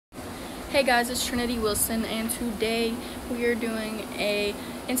Hey guys, it's Trinity Wilson, and today we are doing a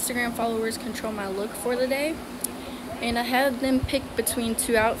Instagram followers control my look for the day. And I had them pick between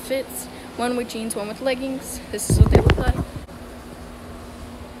two outfits, one with jeans, one with leggings. This is what they look like.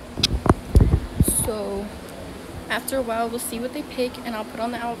 So after a while, we'll see what they pick, and I'll put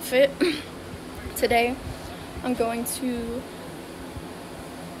on the outfit. Today, I'm going to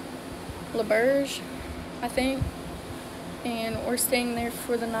La Berge, I think. And we're staying there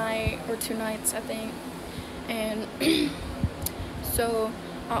for the night or 2 nights, I think. And so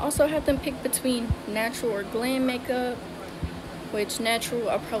I also had them pick between natural or glam makeup, which natural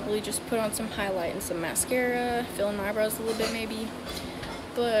I'll probably just put on some highlight and some mascara, fill in my eyebrows a little bit maybe.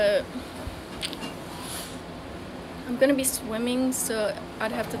 But I'm gonna be swimming, so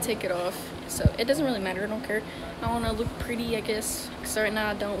I'd have to take it off. So it doesn't really matter, I don't care. I wanna look pretty, I guess, because right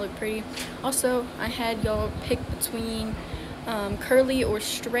now I don't look pretty. Also, I had y'all pick between curly or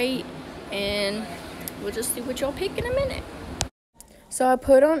straight, and we'll just see what y'all pick in a minute. So I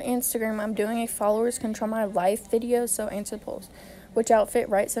put on Instagram, I'm doing a followers control my life video, so answer the polls. Which outfit?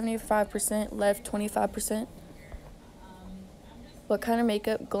 Right 75%, left 25%. What kind of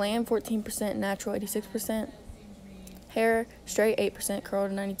makeup? Glam 14%, natural 86%. Hair straight 8%,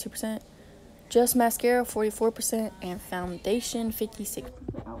 curled 92%. Just mascara 44%, and foundation 56%.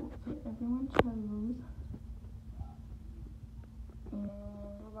 Outfit everyone chose. And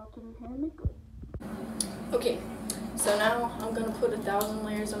we're about to do hair and makeup. Okay, so now I'm gonna put 1,000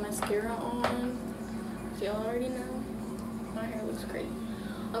 layers of mascara on. So y'all already know my hair looks great.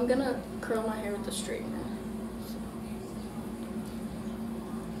 I'm gonna curl my hair with a straightener.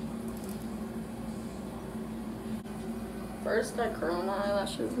 First, I curl my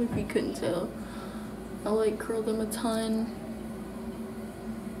eyelashes, if you couldn't tell. I like curl them a ton.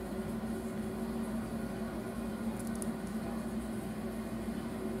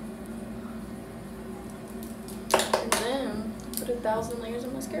 And then put 1,000 layers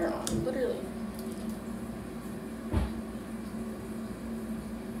of mascara on, literally.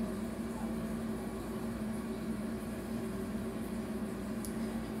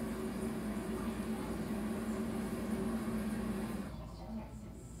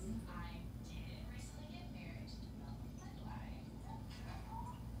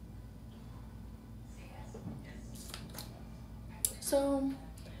 So,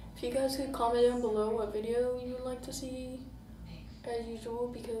 if you guys could comment down below what video you would like to see, as usual,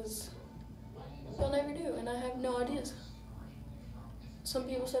 because y'all never do, and I have no ideas. Some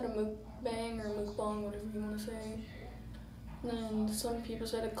people said a mukbang or mukbang, whatever you want to say. And then some people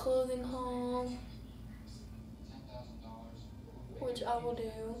said a clothing haul, which I will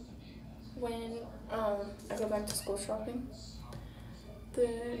do when I go back to school shopping.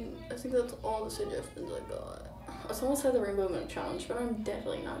 Then I think that's all the suggestions I got. Someone said the Rainbow Moon Challenge, but I'm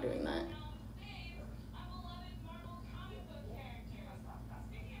definitely not doing that.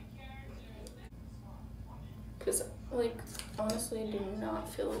 Because, like, honestly, I do not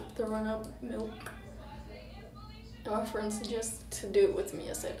feel like throwing up milk. And my friend suggested to do it with me.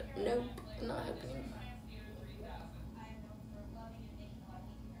 I said, nope, not happening.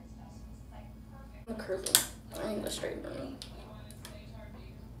 I'm curling. I need to straighten them.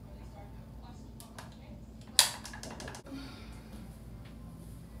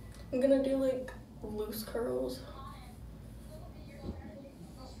 I'm gonna do like loose curls.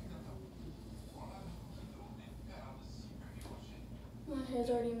 My hair's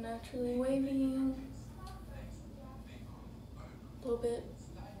already naturally wavy. A little bit.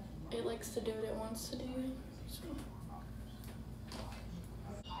 It likes to do what it wants to do. So.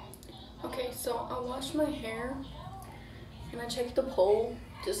 Okay, so I washed my hair and I checked the poll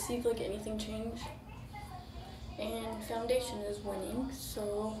to see if like anything changed. And foundation is winning,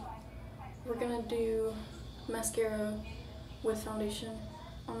 so we're gonna do mascara with foundation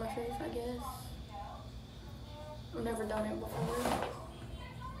on my face, I guess. I've never done it before,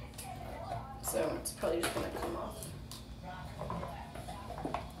 so it's probably just gonna come off.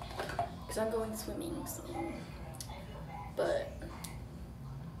 Because I'm going swimming, so. But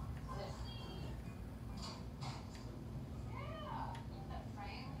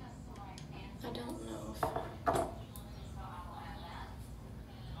I don't know if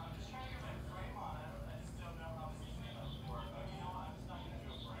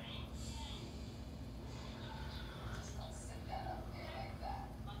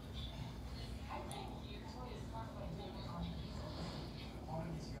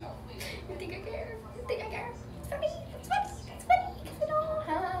you think I care? You think I care? It's funny. It's funny. It's funny.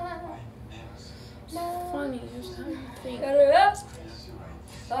 It's funny. It's funny. Hurry up.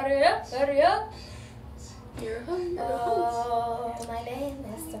 Hurry up. Hurry up. Oh, my name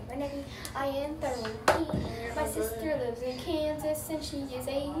is Serenity. I am 13. My sister lives in Kansas and she is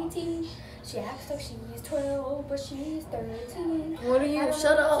 18. She acts like she is 12, but she is 13. What are you?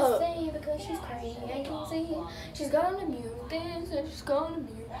 Shut I don't know what up. to say because she's crazy. She's gonna mute this and she's gonna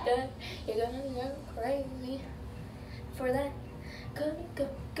mute that. You're gonna go crazy for that. Gonna go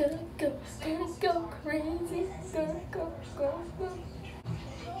crazy. Gonna go.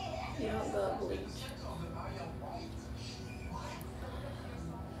 You don't got bleach.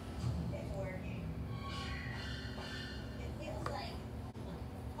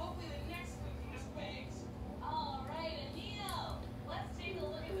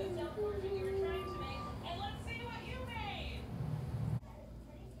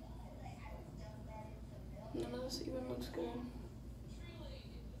 None of this even looks good.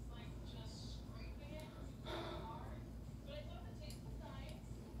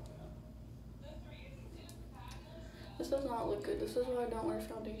 This does not look good. This is why I don't wear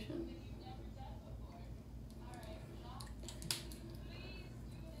foundation.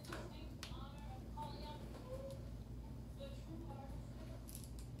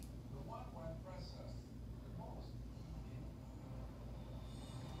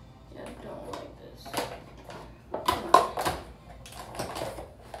 Yeah, I don't like this.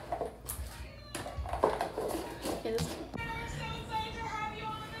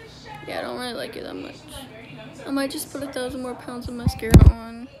 Yeah, I don't really like it that much. I might just put 1,000 more pounds of mascara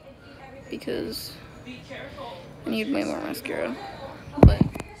on because I need way more mascara. But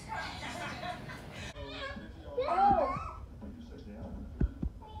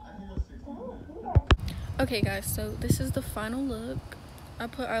okay, guys, so this is the final look. I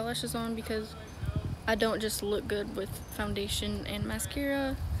put eyelashes on because I don't just look good with foundation and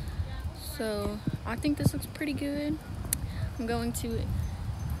mascara. So I think this looks pretty good. I'm going to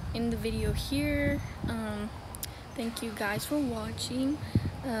end the video here. Thank you guys for watching.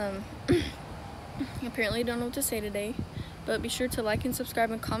 Apparently I don't know what to say today, but be sure to like and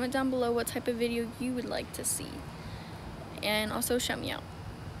subscribe and comment down below what type of video you would like to see, and also shout me out.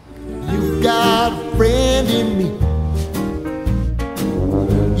 You got a friend in me.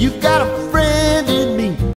 You got a